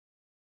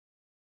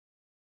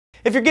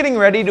If you're getting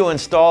ready to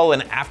install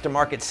an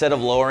aftermarket set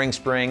of lowering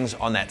springs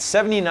on that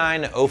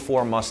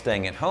 7904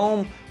 Mustang at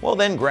home, well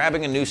then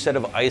grabbing a new set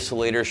of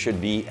isolators should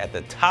be at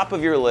the top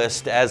of your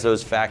list, as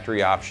those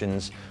factory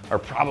options are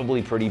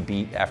probably pretty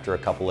beat after a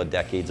couple of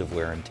decades of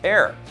wear and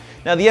tear.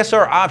 Now the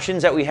SR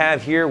options that we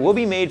have here will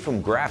be made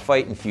from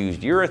graphite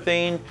infused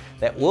urethane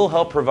that will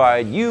help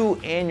provide you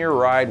and your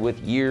ride with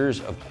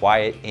years of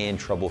quiet and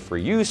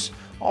trouble-free use,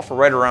 all for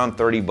right around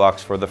 30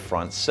 bucks for the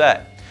front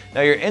set. Now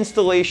your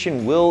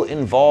installation will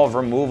involve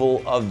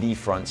removal of the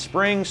front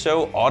spring,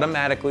 so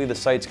automatically the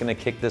site's going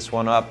to kick this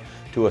one up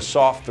to a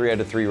soft 3 out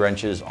of 3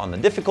 wrenches on the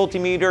difficulty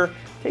meter.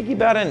 Take you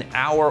about an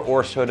hour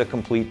or so to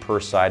complete per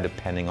side,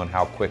 depending on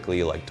how quickly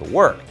you like to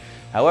work.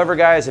 However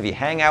guys, if you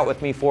hang out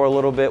with me for a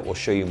little bit, we'll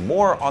show you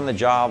more on the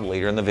job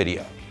later in the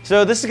video.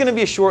 So this is going to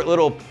be a short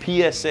little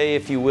PSA,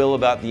 if you will,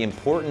 about the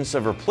importance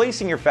of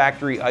replacing your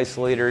factory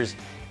isolators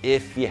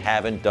if you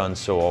haven't done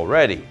so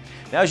already.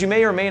 Now, as you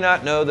may or may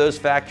not know, those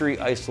factory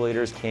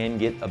isolators can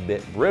get a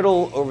bit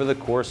brittle over the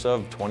course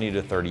of 20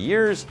 to 30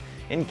 years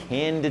and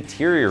can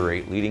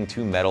deteriorate, leading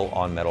to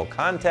metal-on-metal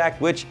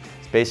contact, which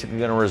is basically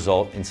going to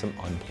result in some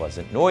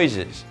unpleasant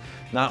noises.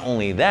 Not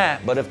only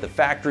that, but if the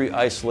factory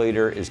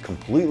isolator is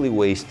completely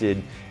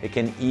wasted, it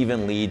can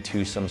even lead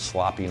to some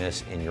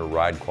sloppiness in your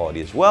ride quality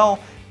as well,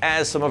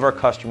 as some of our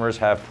customers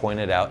have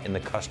pointed out in the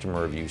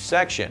customer review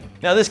section.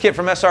 Now this kit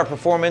from SR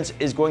Performance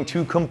is going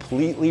to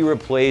completely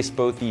replace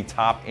both the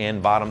top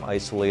and bottom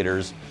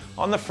isolators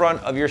on the front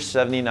of your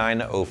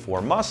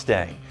 7904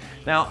 Mustang.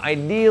 Now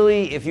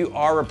ideally, if you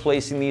are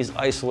replacing these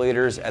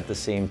isolators at the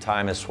same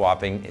time as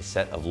swapping a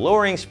set of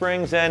lowering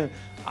springs, then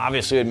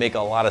obviously it would make a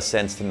lot of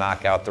sense to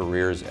knock out the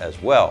rears as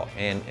well.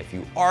 And if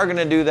you are going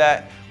to do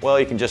that, well,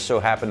 you can just so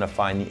happen to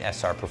find the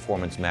SR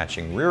Performance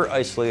matching rear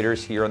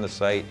isolators here on the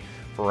site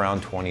for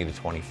around 20 to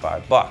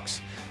 25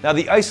 bucks. Now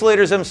the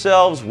isolators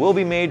themselves will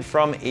be made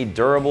from a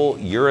durable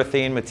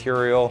urethane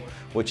material,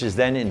 which is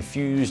then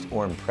infused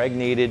or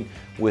impregnated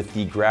with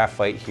the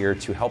graphite here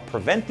to help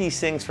prevent these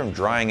things from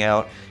drying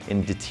out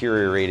and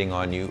deteriorating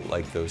on you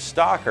like those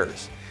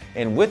stockers.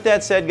 And with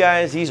that said,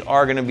 guys, these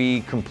are going to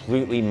be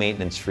completely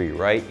maintenance free,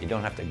 right? You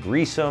don't have to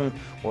grease them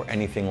or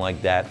anything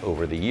like that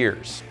over the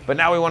years. But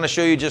now we want to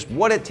show you just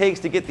what it takes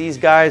to get these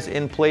guys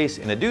in place,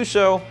 and to do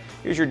so,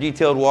 here's your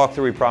detailed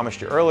walkthrough we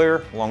promised you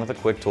earlier, along with a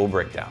quick tool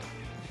breakdown.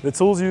 The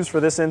tools used for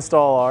this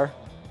install are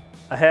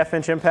a 1/2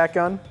 inch impact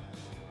gun,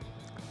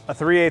 a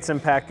 3/8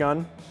 impact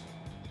gun,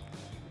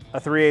 a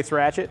 3/8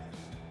 ratchet,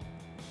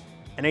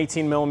 an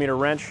 18mm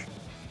wrench,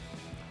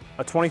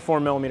 a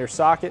 24mm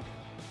socket,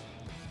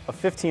 a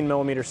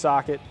 15mm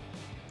socket,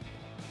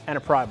 and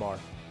a pry bar.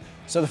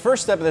 So the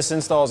first step of this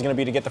install is going to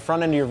be to get the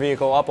front end of your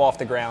vehicle up off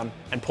the ground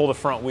and pull the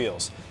front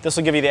wheels. This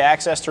will give you the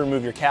access to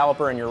remove your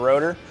caliper and your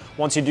rotor.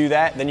 Once you do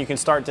that, then you can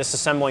start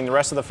disassembling the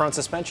rest of the front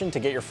suspension to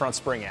get your front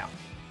spring out.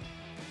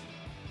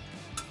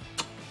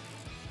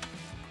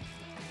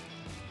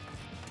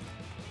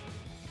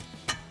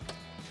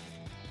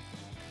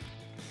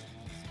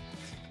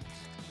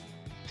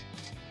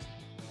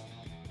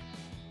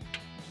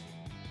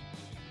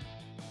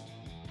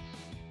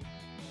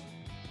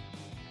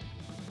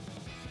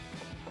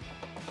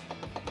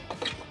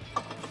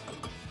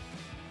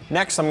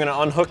 Next, I'm going to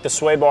unhook the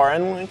sway bar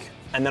end link,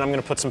 and then I'm going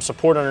to put some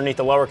support underneath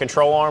the lower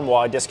control arm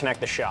while I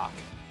disconnect the shock.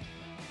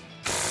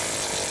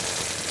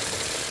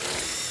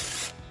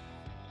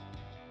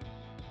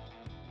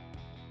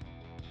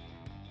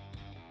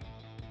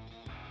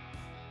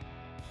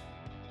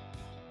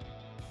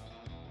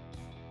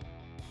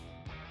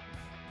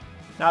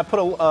 Now I put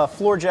a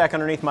floor jack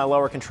underneath my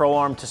lower control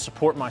arm to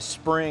support my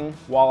spring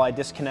while I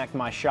disconnect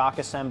my shock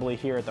assembly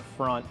here at the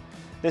front.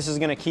 This is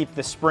going to keep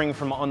the spring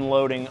from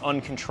unloading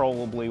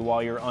uncontrollably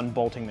while you're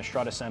unbolting the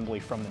strut assembly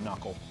from the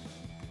knuckle.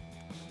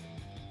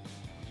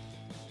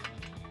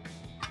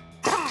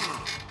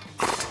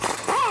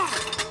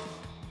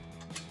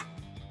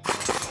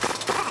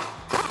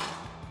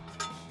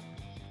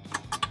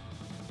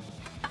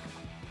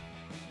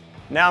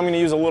 Now I'm going to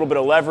use a little bit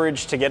of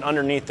leverage to get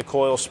underneath the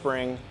coil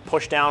spring,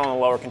 push down on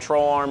the lower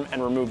control arm,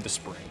 and remove the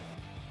spring.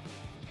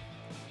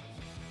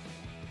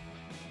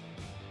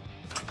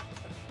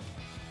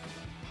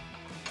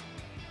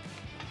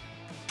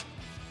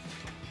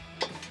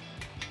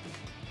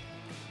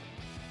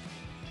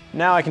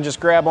 Now I can just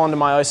grab onto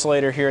my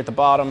isolator here at the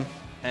bottom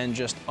and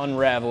just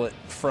unravel it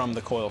from the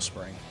coil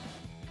spring.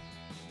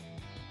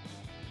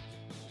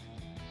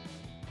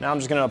 Now I'm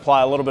just going to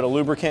apply a little bit of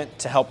lubricant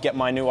to help get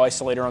my new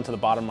isolator onto the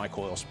bottom of my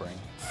coil spring.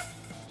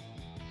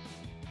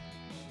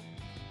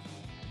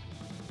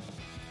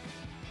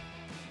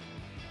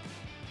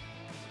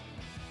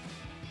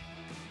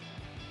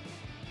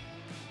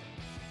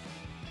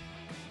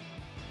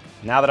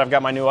 Now that I've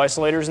got my new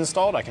isolators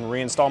installed, I can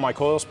reinstall my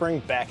coil spring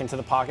back into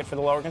the pocket for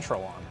the lower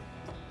control arm.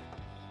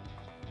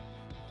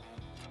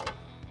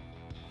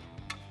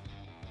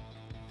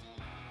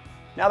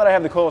 Now that I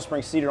have the coil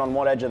spring seated on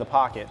one edge of the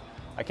pocket,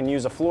 I can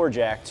use a floor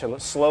jack to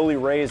slowly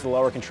raise the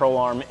lower control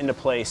arm into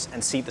place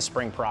and seat the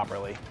spring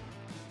properly.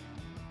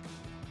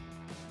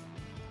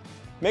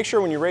 Make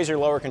sure when you raise your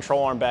lower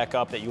control arm back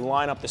up that you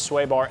line up the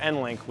sway bar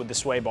end link with the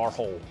sway bar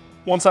hole.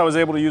 Once I was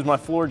able to use my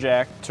floor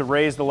jack to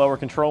raise the lower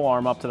control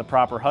arm up to the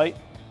proper height,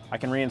 I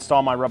can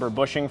reinstall my rubber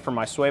bushing from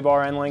my sway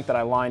bar end link that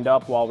I lined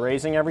up while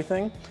raising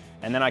everything,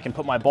 and then I can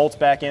put my bolts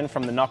back in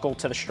from the knuckle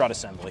to the strut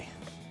assembly.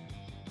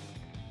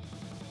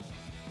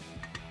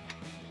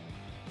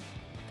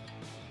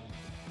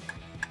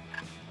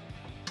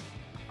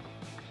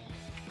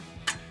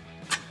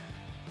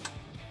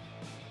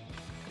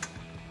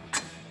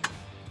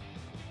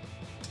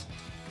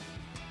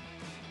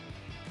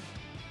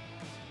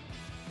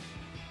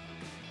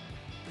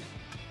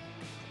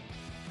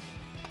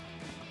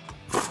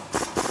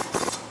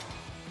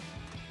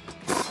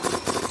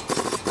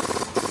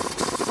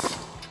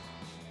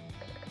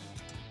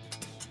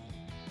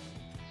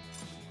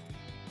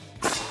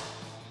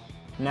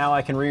 Now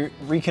I can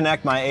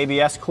reconnect my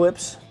ABS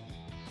clips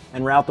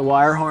and route the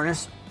wire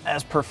harness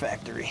as per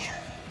factory.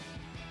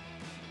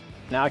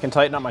 Now I can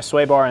tighten up my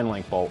sway bar end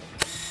link bolt.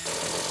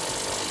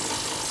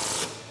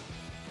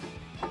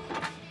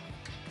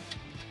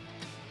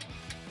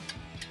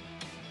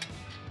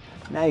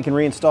 Now you can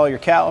reinstall your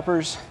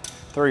calipers,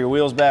 throw your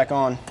wheels back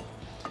on,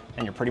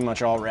 and you're pretty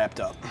much all wrapped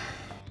up.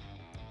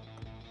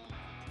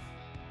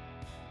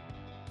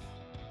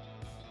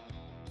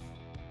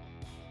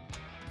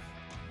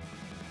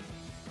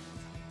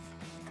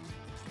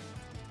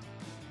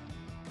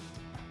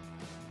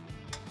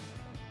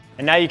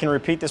 And now you can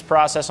repeat this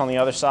process on the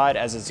other side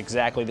as it's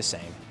exactly the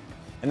same.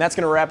 And that's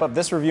going to wrap up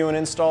this review and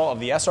install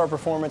of the SR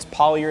Performance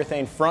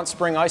polyurethane front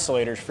spring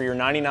isolators for your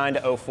 99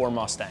 to 04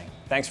 Mustang.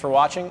 Thanks for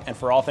watching, and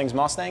for all things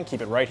Mustang,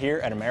 keep it right here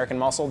at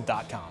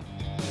AmericanMuscle.com.